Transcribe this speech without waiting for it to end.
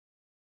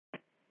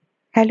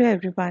Hello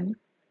everyone,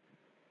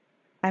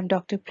 I'm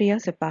Dr.Priya.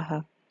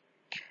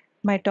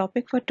 My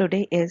topic for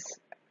today is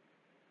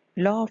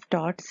Law of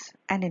Torts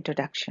and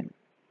Introduction.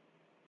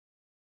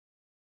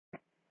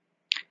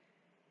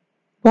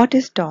 What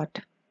is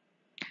tort?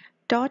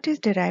 Tort is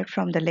derived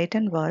from the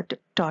Latin word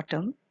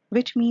tortum,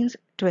 which means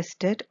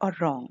twisted or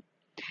wrong.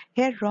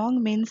 Here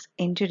wrong means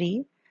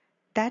injury,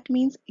 that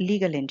means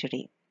legal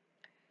injury.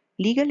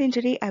 Legal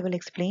injury I will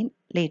explain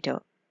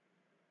later.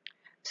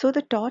 So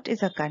the tort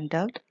is a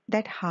conduct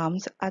that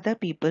harms other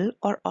people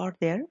or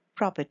their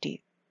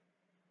property.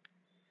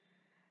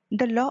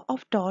 The law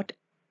of tort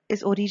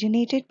is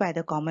originated by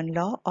the common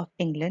law of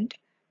England,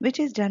 which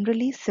is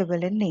generally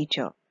civil in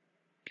nature.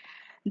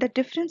 The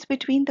difference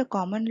between the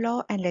common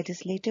law and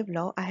legislative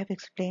law I have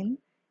explained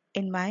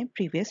in my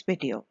previous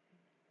video.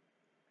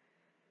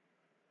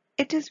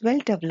 It is well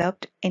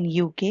developed in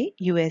UK,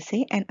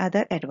 USA and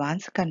other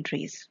advanced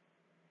countries.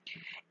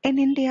 In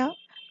India,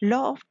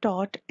 law of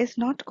tort is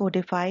not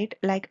codified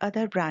like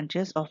other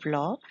branches of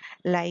law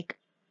like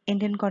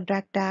Indian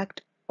Contract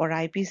Act or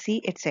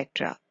IPC,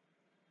 etc.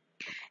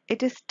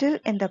 It is still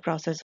in the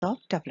process of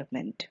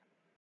development.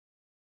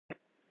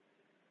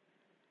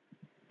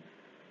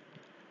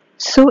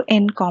 So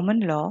in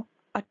common law,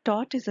 a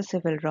tort is a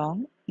civil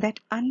wrong that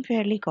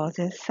unfairly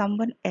causes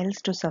someone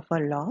else to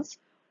suffer loss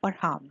or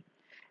harm,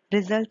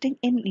 resulting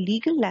in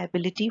legal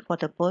liability for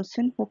the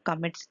person who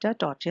commits the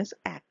tortious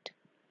act.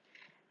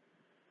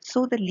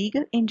 So the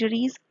legal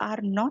injuries are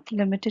not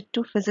limited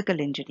to physical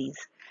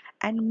injuries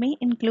and may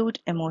include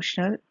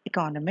emotional,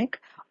 economic,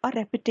 or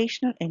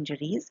reputational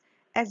injuries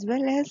as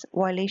well as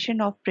violation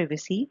of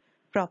privacy,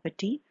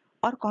 property,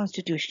 or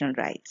constitutional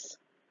rights.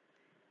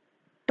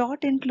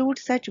 Tort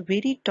includes such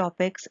varied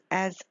topics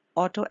as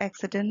auto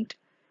accident,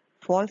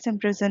 false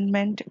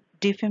imprisonment,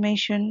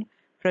 defamation,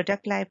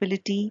 product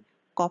liability,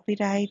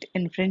 copyright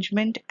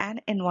infringement,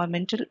 and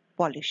environmental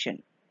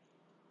pollution.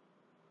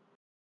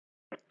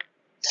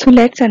 So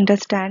let's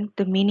understand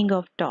the meaning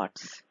of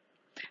torts.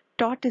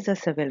 Tort is a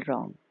civil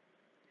wrong.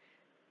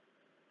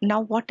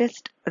 Now, what is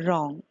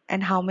wrong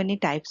and how many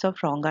types of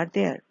wrong are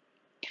there?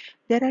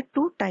 There are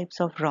two types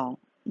of wrong.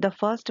 The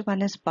first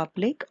one is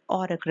public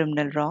or a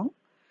criminal wrong,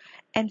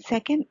 and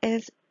second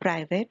is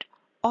private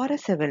or a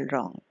civil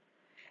wrong.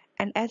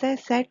 And as I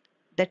said,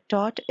 the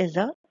tort is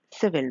a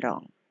civil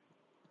wrong.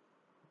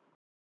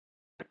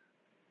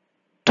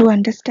 To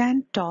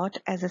understand tort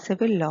as a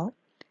civil law,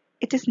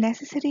 it is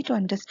necessary to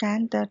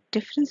understand the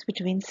difference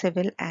between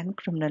civil and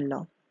criminal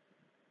law.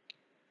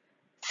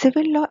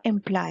 Civil law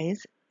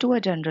implies to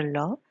a general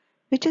law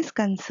which is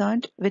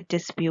concerned with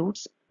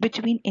disputes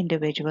between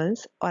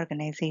individuals,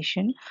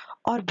 organization,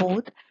 or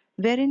both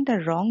wherein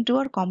the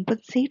wrongdoer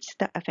compensates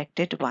the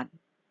affected one.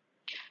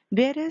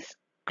 Whereas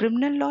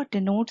criminal law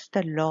denotes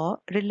the law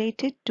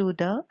related to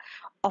the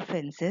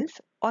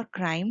offenses or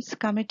crimes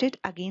committed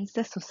against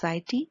the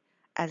society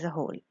as a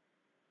whole.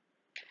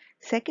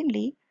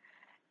 Secondly,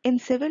 in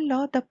civil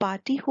law, the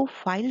party who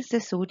files the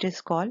suit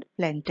is called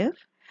plaintiff,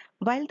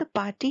 while the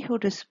party who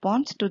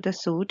responds to the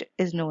suit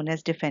is known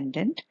as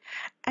defendant,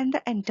 and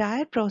the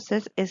entire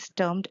process is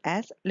termed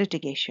as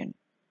litigation.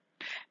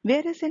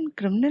 Whereas in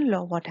criminal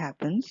law, what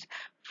happens?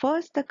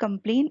 First, the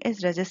complaint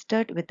is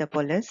registered with the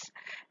police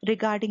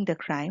regarding the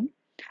crime,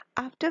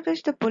 after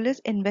which the police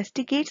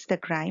investigates the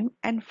crime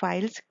and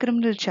files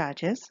criminal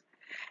charges.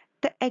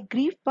 The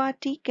aggrieved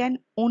party can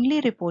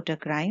only report a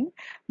crime,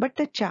 but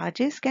the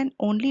charges can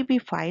only be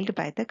filed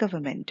by the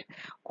government,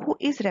 who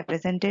is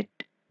represented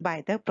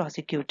by the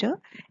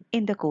prosecutor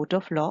in the court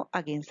of law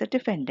against the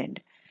defendant.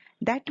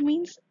 That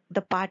means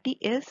the party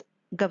is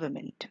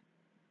government.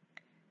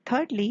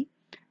 Thirdly,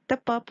 the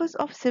purpose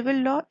of civil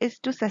law is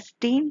to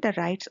sustain the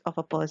rights of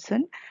a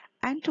person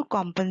and to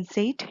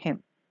compensate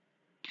him.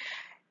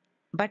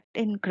 But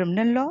in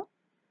criminal law,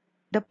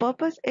 the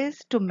purpose is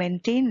to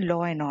maintain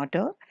law and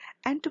order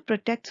and to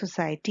protect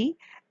society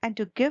and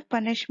to give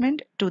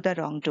punishment to the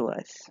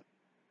wrongdoers.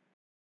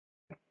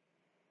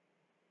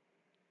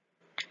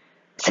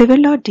 Civil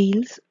law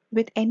deals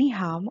with any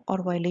harm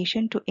or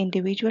violation to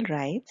individual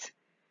rights,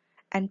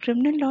 and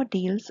criminal law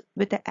deals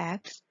with the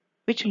acts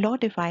which law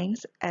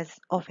defines as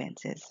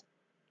offences.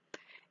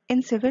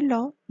 In civil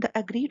law, the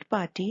aggrieved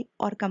party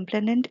or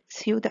complainant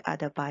sue the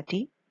other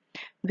party,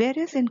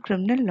 whereas in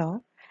criminal law,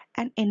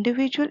 an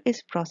individual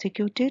is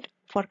prosecuted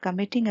for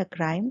committing a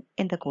crime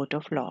in the court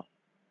of law.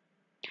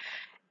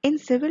 In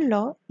civil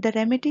law, the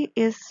remedy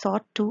is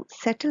sought to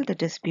settle the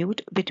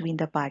dispute between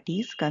the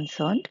parties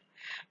concerned,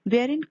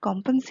 wherein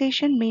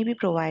compensation may be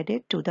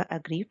provided to the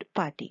aggrieved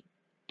party.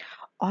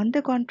 On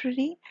the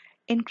contrary,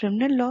 in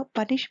criminal law,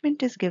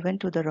 punishment is given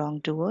to the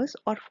wrongdoers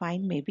or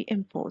fine may be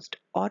imposed,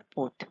 or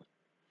both.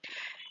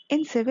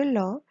 In civil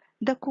law,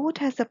 the court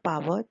has the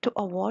power to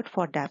award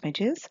for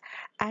damages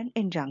and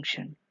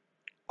injunction.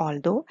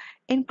 Although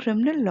in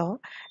criminal law,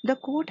 the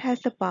court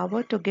has the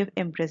power to give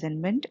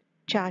imprisonment,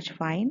 charge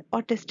fine,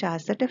 or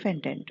discharge the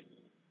defendant.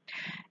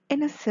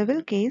 In a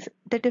civil case,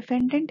 the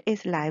defendant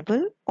is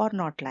liable or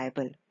not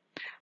liable.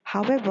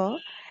 However,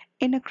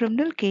 in a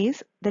criminal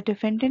case, the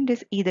defendant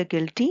is either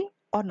guilty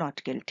or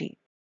not guilty.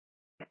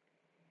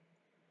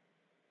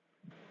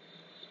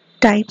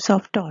 Types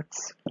of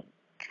torts.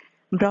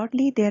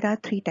 Broadly, there are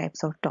three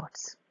types of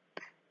torts: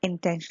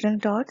 intentional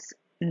torts,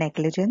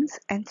 negligence,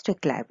 and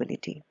strict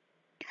liability.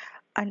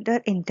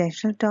 Under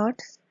intentional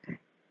torts,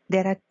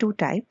 there are two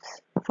types.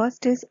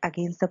 First is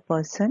against the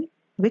person,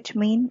 which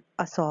mean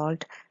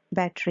assault,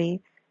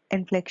 battery,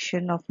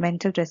 infliction of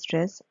mental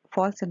distress,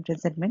 false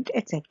imprisonment,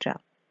 etc.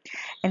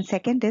 And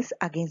second is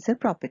against the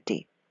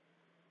property.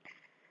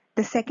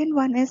 The second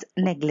one is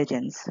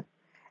negligence.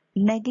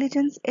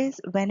 Negligence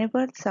is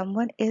whenever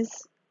someone is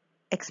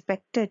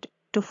expected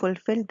to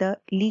fulfill the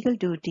legal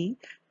duty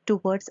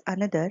towards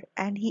another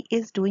and he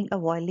is doing a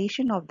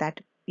violation of that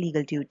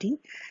legal duty,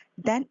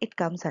 then it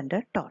comes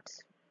under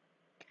torts.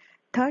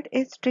 Third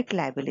is strict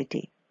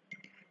liability.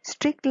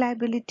 Strict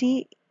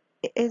liability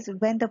is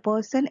when the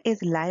person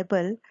is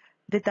liable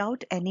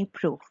without any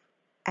proof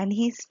and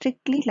he is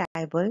strictly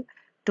liable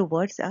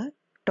towards a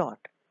tort.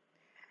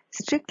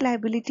 Strict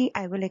liability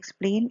I will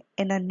explain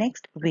in a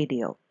next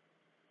video.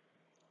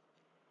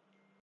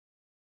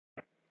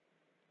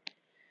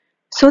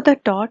 So the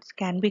torts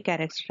can be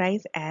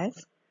characterized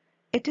as: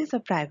 it is a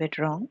private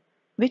wrong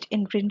which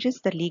infringes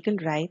the legal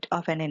right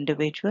of an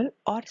individual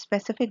or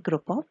specific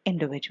group of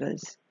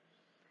individuals.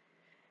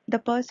 The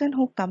person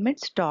who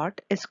commits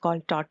tort is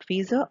called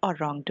tortfeasor or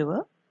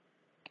wrongdoer.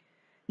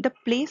 The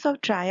place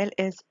of trial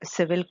is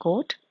civil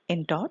court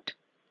in tort.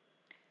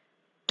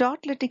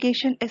 Tort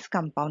litigation is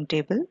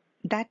compoundable,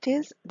 that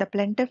is, the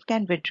plaintiff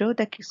can withdraw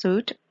the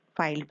suit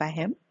filed by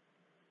him.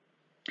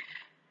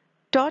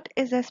 Tort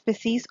is a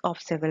species of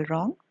civil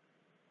wrong.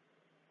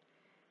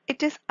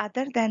 It is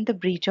other than the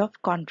breach of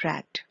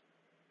contract.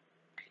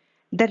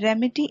 The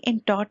remedy in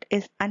tort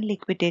is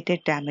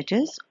unliquidated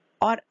damages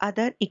or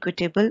other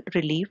equitable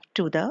relief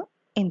to the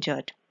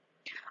injured.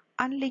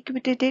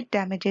 Unliquidated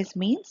damages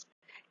means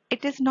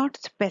it is not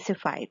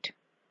specified.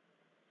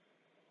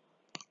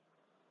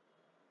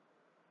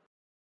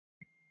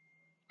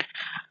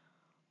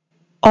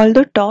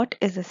 Although tort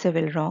is a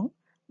civil wrong,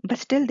 but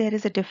still there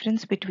is a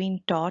difference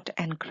between tort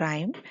and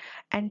crime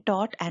and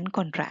tort and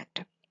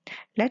contract.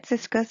 Let's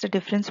discuss the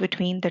difference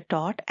between the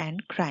tort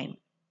and crime.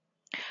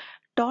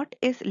 Tort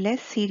is less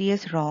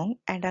serious wrong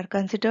and are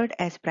considered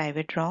as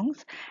private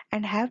wrongs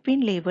and have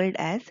been labeled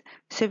as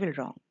civil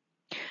wrong,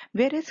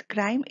 whereas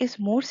crime is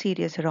more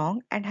serious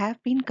wrong and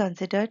have been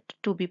considered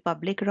to be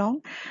public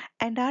wrong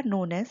and are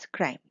known as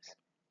crimes.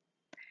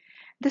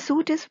 The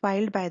suit is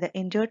filed by the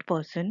injured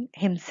person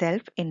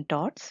himself in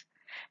torts,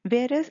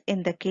 whereas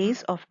in the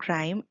case of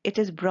crime it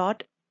is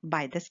brought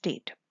by the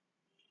state.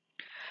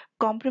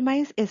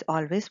 Compromise is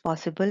always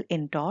possible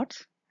in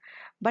torts,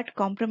 but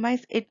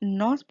compromise is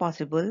not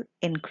possible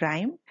in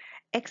crime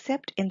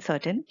except in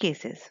certain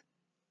cases.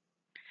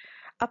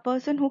 A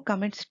person who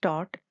commits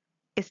tort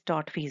is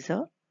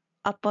tortfeasor.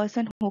 A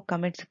person who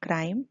commits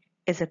crime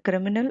is a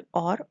criminal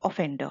or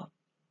offender.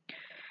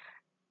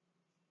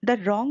 The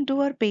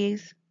wrongdoer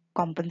pays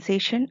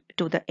compensation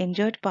to the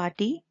injured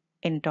party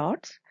in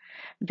torts,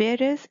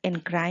 whereas in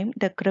crime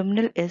the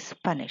criminal is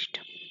punished.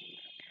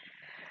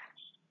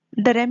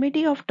 The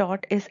remedy of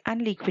tort is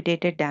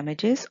unliquidated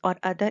damages or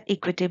other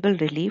equitable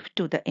relief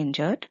to the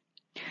injured,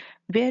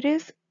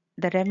 whereas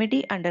the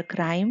remedy under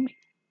crime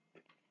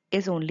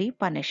is only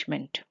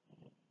punishment.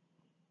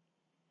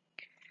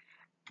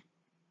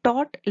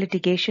 Tort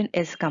litigation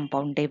is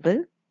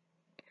compoundable,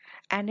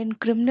 and in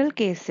criminal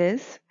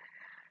cases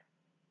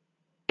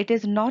it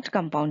is not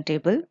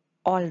compoundable,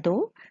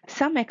 although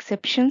some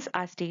exceptions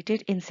are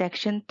stated in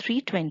section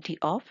 320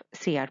 of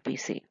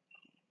CRPC.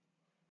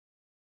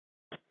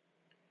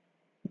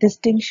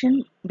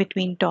 Distinction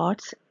between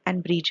torts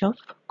and breach of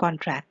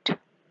contract.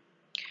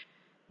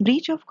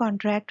 Breach of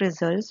contract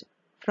results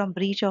from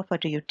breach of a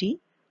duty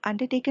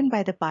undertaken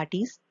by the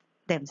parties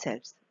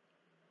themselves,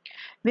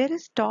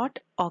 whereas tort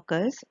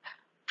occurs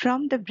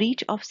from the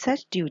breach of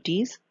such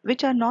duties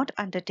which are not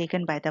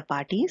undertaken by the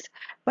parties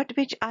but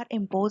which are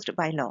imposed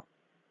by law.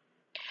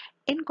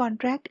 In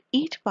contract,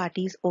 each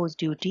party owes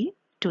duty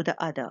to the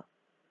other.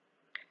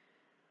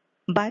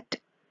 But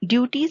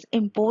duties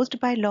imposed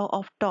by law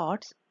of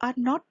torts are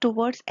not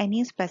towards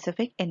any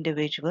specific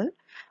individual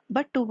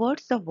but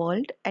towards the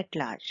world at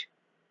large.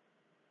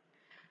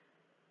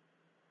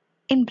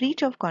 In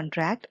breach of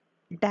contract,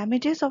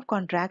 damages of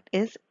contract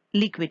is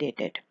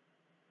liquidated,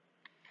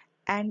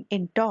 and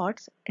in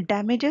torts,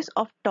 damages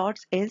of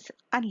torts is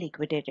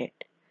unliquidated.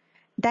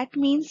 That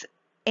means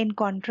in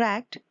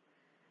contract,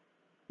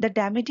 the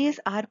damages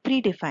are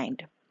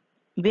predefined,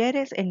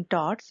 whereas in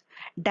torts,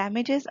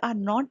 damages are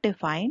not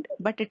defined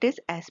but it is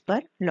as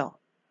per law.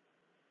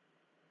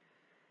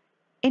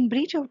 In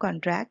breach of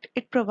contract,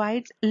 it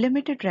provides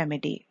limited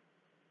remedy,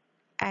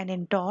 and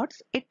in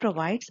torts, it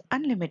provides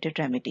unlimited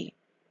remedy.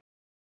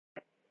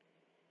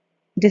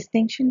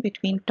 Distinction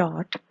between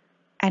tort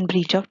and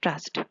breach of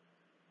trust.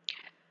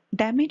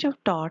 Damage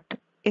of tort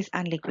is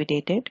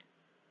unliquidated,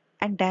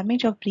 and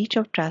damage of breach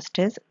of trust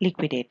is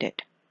liquidated.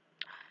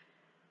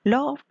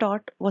 Law of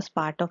tort was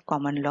part of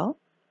common law,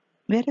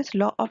 whereas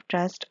law of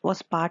trust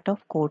was part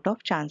of Court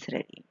of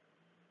Chancery.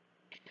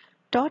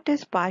 Tort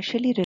is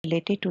partially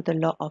related to the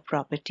law of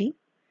property,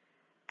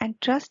 and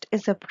trust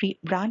is a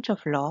branch of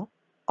law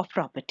of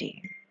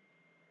property.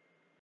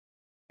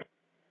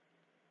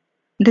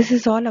 This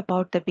is all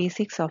about the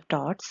basics of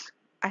torts.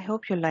 I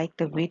hope you liked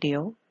the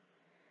video.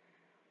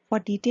 For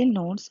detailed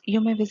notes,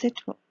 you may visit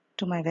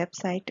to my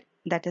website,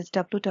 that is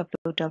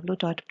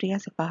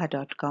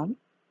www.priyasapaha.com.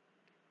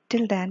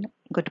 Till then,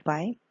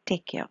 goodbye.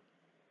 Take care.